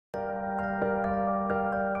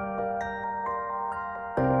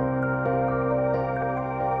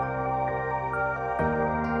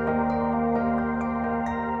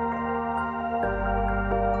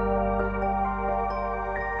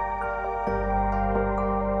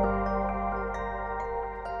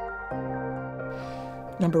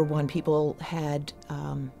Number one, people had,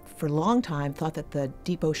 for a long time, thought that the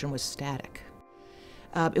deep ocean was static.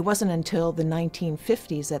 It wasn't until the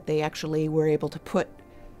 1950s that they actually were able to put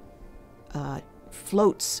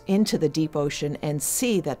floats into the deep ocean and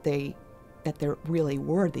see that there really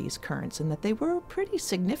were these currents and that they were pretty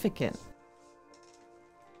significant.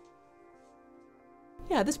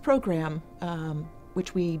 Yeah, this program,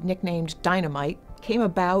 which we nicknamed Dynamite, came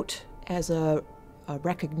about as a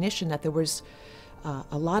recognition that there was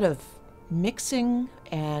a lot of mixing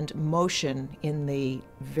and motion in the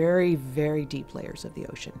very, very deep layers of the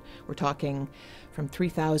ocean. We're talking from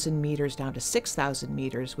 3,000 meters down to 6,000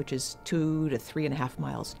 meters, which is 2 to 3.5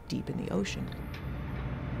 miles deep in the ocean.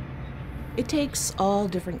 It takes all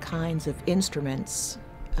different kinds of instruments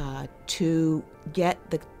to get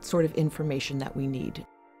the sort of information that we need.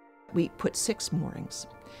 We put 6 moorings,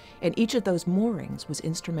 and each of those moorings was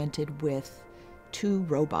instrumented with 2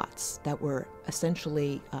 robots that were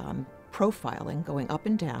essentially profiling, going up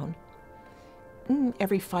and down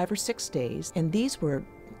every 5 or 6 days, and these were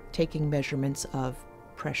taking measurements of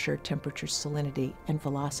pressure, temperature, salinity, and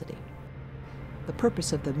velocity. The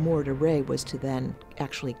purpose of the moored array was to then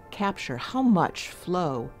actually capture how much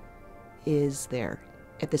flow is there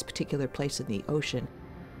at this particular place in the ocean.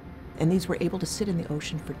 And these were able to sit in the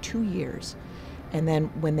ocean for 2 years. And then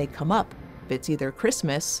when they come up, it's either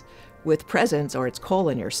Christmas with presents or it's coal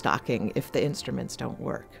in your stocking if the instruments don't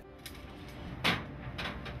work.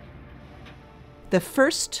 The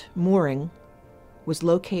first mooring was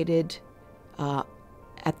located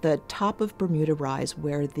at the top of Bermuda Rise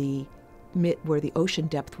where the ocean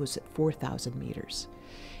depth was at 4,000 meters.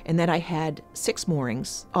 And then I had 6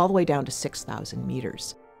 moorings all the way down to 6,000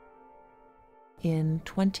 meters. In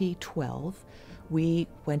 2012, we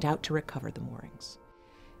went out to recover the moorings.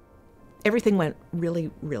 Everything went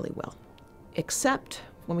really, really well, except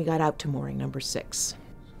when we got out to mooring number 6.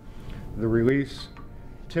 The release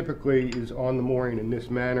typically is on the mooring in this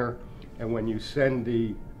manner, and when you send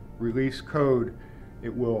the release code,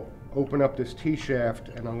 it will open up this T-shaft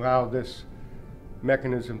and allow this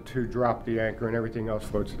mechanism to drop the anchor, and everything else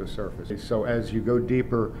floats to the surface. So as you go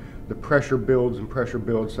deeper, the pressure builds and pressure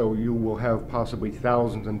builds, so you will have possibly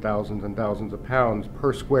thousands and thousands and thousands of pounds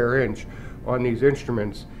per square inch on these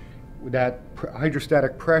instruments. That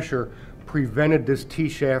hydrostatic pressure prevented this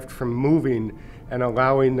T-shaft from moving and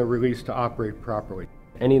allowing the release to operate properly.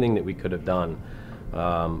 Anything that we could have done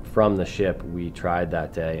from the ship, we tried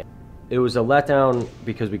that day. It was a letdown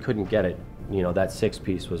because we couldn't get it. You know, that 6th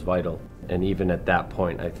piece was vital. And even at that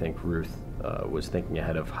point, I think Ruth was thinking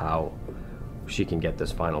ahead of how she can get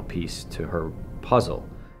this final piece to her puzzle.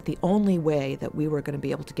 The only way that we were going to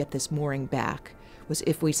be able to get this mooring back was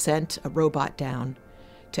if we sent a robot down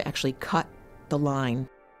to actually cut the line.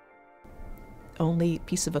 Only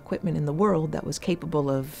piece of equipment in the world that was capable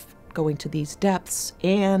of going to these depths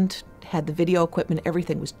and had the video equipment,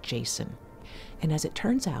 everything, was Jason. And as it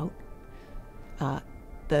turns out,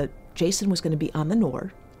 the Jason was going to be on the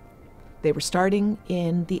Nore. They were starting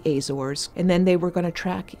in the Azores, and then they were going to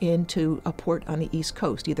track into a port on the East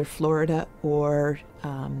Coast, either Florida or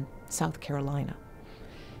South Carolina.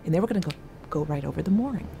 And they were going to go right over the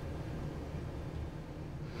mooring.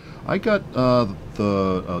 I got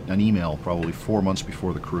an email probably 4 months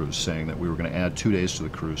before the cruise saying that we were going to add 2 days to the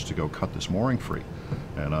cruise to go cut this mooring free.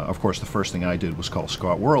 And of course, the first thing I did was call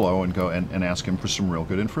Scott Werlo and go and ask him for some real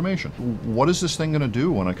good information. What is this thing going to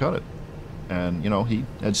do when I cut it? And, you know, he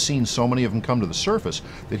had seen so many of them come to the surface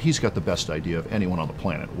that he's got the best idea of anyone on the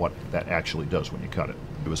planet what that actually does when you cut it.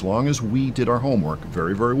 As long as we did our homework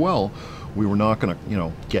very, very well, we were not going to, you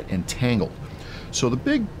know, get entangled. So the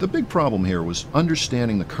big problem here was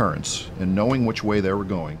understanding the currents and knowing which way they were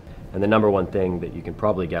going. And the number one thing that you can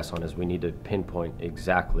probably guess on is we need to pinpoint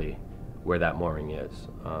exactly where that mooring is.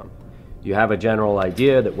 You have a general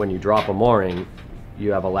idea that when you drop a mooring,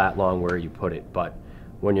 you have a lat long where you put it, but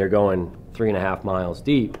when you're going 3.5 miles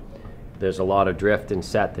deep, there's a lot of drift and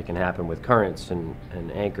set that can happen with currents, and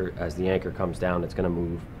anchor, as the anchor comes down, it's going to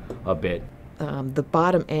move a bit. The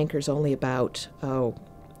bottom anchor is only about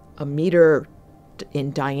a meter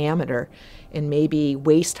in diameter and maybe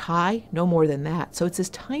waist high, no more than that. So it's this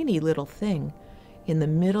tiny little thing in the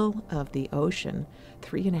middle of the ocean,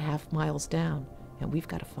 3.5 miles down, and we've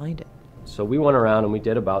got to find it. So we went around and we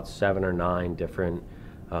did about 7 or 9 different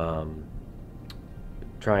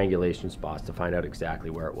triangulation spots to find out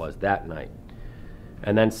exactly where it was that night,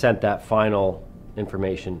 and then sent that final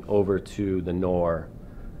information over to the Nore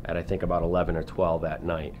at I think about 11 or 12 at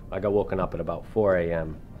night. I got woken up at about 4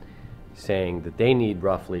 a.m. saying that they need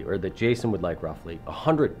roughly, or that Jason would like roughly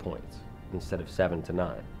 100 points instead of 7 to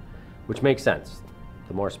 9, which makes sense.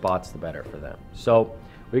 The more spots, the better for them. So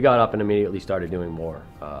we got up and immediately started doing more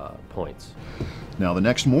points. Now, the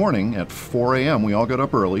next morning at 4 a.m., we all got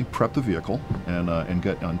up early, prepped the vehicle, and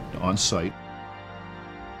got on site.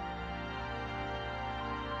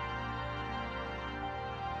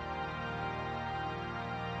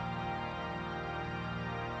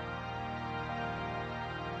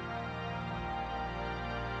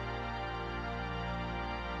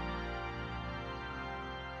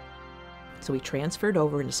 So we transferred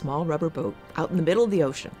over in a small rubber boat out in the middle of the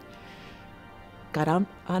ocean. Got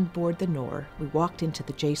on board the Nore. We walked into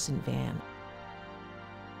the Jason van.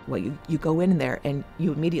 Well, you go in there and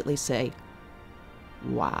you immediately say,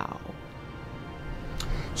 wow.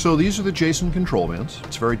 So these are the Jason control vans.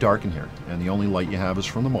 It's very dark in here, and the only light you have is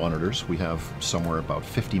from the monitors. We have somewhere about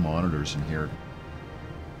 50 monitors in here.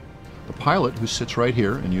 The pilot, who sits right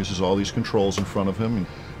here and uses all these controls in front of him,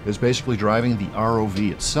 is basically driving the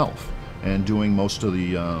ROV itself and doing most of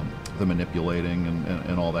the manipulating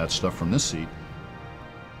and all that stuff from this seat.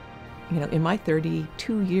 You know, in my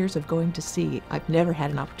 32 years of going to sea, I've never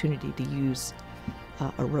had an opportunity to use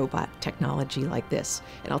a robot technology like this.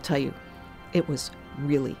 And I'll tell you, it was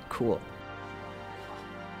really cool.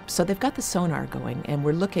 So they've got the sonar going, and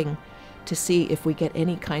we're looking to see if we get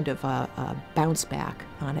any kind of a bounce back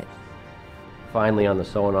on it. Finally, on the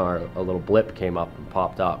sonar, a little blip came up and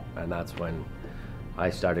popped up, and that's when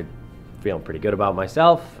I started feeling pretty good about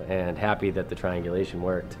myself and happy that the triangulation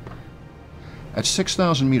worked. At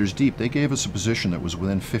 6,000 meters deep, they gave us a position that was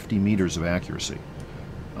within 50 meters of accuracy.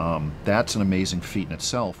 That's an amazing feat in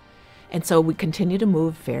itself. And so we continue to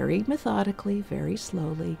move very methodically, very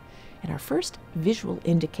slowly. And our first visual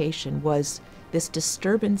indication was this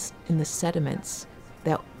disturbance in the sediments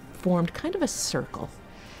that formed kind of a circle.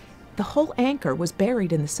 The whole anchor was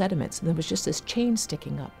buried in the sediments, and there was just this chain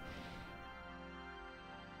sticking up.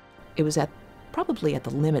 It was probably at the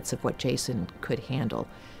limits of what Jason could handle,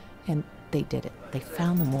 and they did it. They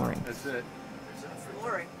found the mooring. That's it. That's the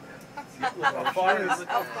mooring.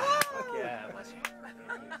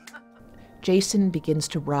 Jason begins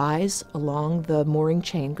to rise along the mooring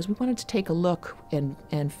chain because we wanted to take a look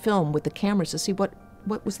and film with the cameras to see what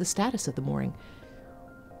was the status of the mooring.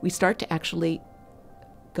 We start to actually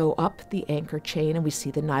go up the anchor chain, and we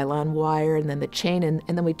see the nylon wire and then the chain, and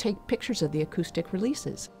then we take pictures of the acoustic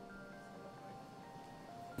releases.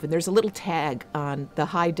 And there's a little tag on the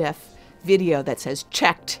high-def video that says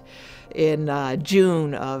checked in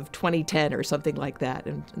June of 2010 or something like that,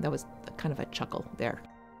 and that was kind of a chuckle there.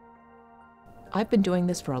 I've been doing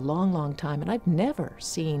this for a long, long time, and I've never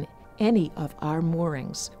seen any of our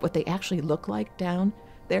moorings, what they actually look like down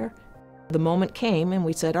there. The moment came and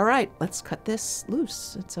we said, all right, let's cut this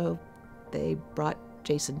loose. And so they brought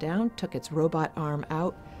Jason down, took its robot arm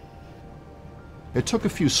out. It took a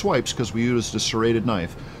few swipes because we used a serrated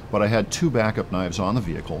knife, but I had 2 backup knives on the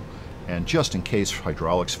vehicle, and just in case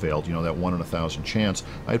hydraulics failed, you know, that 1 in 1,000 chance,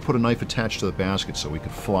 I had put a knife attached to the basket so we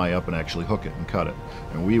could fly up and actually hook it and cut it.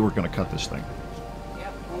 And we were going to cut this thing.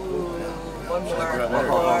 Yep. Ooh, one more.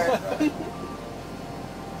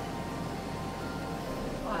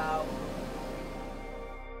 Wow.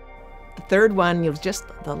 The third one, it was just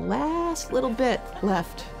the last little bit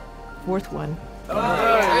left. Fourth one.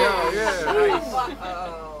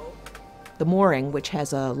 The mooring, which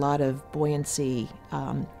has a lot of buoyancy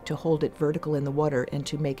to hold it vertical in the water and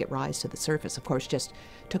to make it rise to the surface, of course, just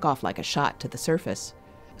took off like a shot to the surface.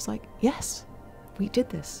 It's like, yes, we did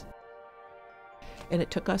this. And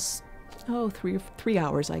it took us, 3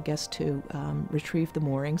 hours, I guess, to retrieve the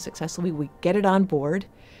mooring successfully. We get it on board,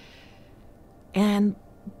 and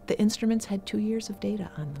the instruments had 2 years of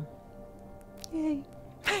data on them. Yay.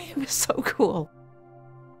 It was so cool.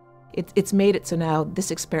 It's made it so now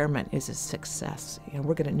this experiment is a success. You know,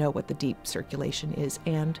 we're going to know what the deep circulation is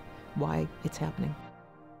and why it's happening.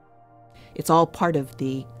 It's all part of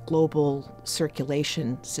the global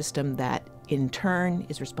circulation system that, in turn,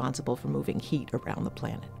 is responsible for moving heat around the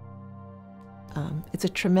planet. It's a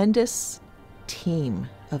tremendous team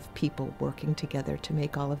of people working together to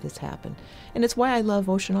make all of this happen. And it's why I love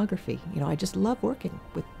oceanography. You know, I just love working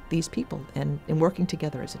with these people and working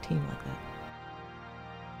together as a team like that.